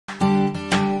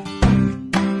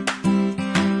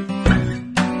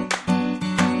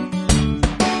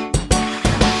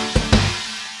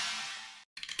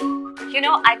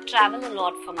I travel a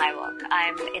lot for my work.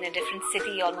 I'm in a different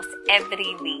city almost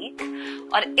every week.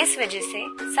 और इस वजह से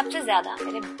सबसे ज़्यादा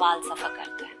मेरे बाल सफ़ा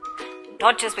करते हैं.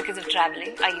 Not just because of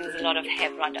traveling, I use a lot of hair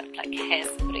products like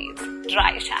hairsprays,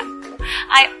 dry shampoo.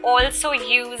 I also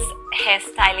use hair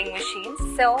styling machines,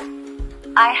 so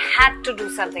I had to do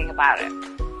something about it.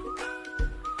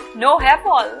 No hair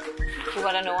fall. You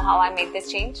wanna know how I made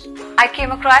this change? I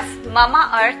came across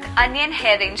Mamaearth Onion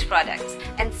Hair Range products,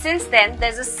 and since then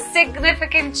there's a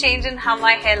significant change in how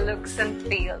my hair looks and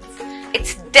feels.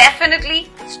 It's definitely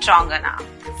stronger now.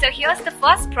 So here's the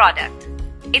first product.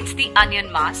 It's the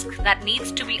onion mask that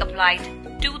needs to be applied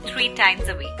 2-3 times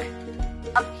a week.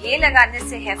 अब ये लगाने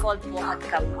से hair fall बहुत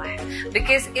कम हुआ है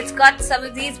because it's got some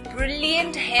of these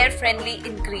brilliant hair friendly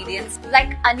ingredients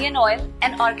like onion oil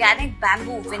and organic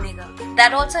bamboo vinegar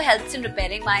that also helps in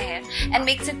repairing my hair and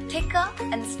makes it thicker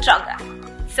and stronger.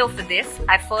 So for this,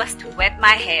 I first wet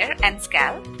my hair and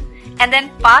scalp and then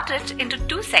part it into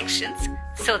 2 sections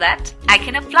so that I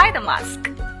can apply the mask.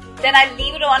 Then I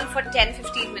leave it on for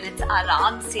 10-15 minutes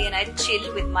aram se and I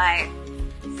chill with my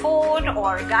phone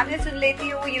or gaane sun leti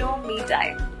hu, me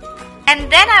time.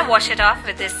 And then I wash it off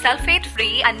with this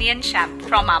sulfate-free onion shampoo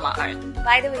from Mamaearth.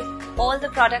 By the way, all the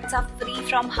products are free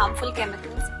from harmful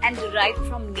chemicals and derived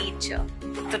from nature.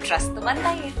 So trust the banda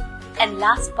hai. And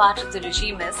last part of the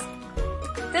regime is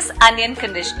this onion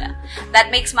conditioner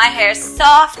that makes my hair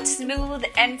soft, smooth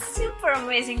and super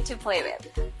amazing to play with.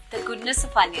 The goodness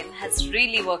of onion has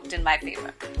really worked in my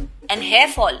favor. And hair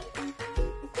fall,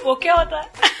 wo kya hota hai?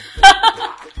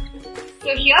 So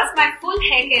here's my full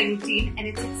hair care routine and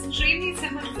it's extremely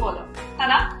simple to follow.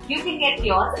 Hala, you can get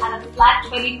yours at a flat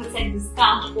 20%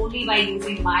 discount only by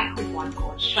using my coupon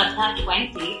code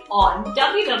Shraddha20 on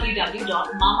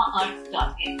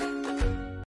www.mamaearth.in.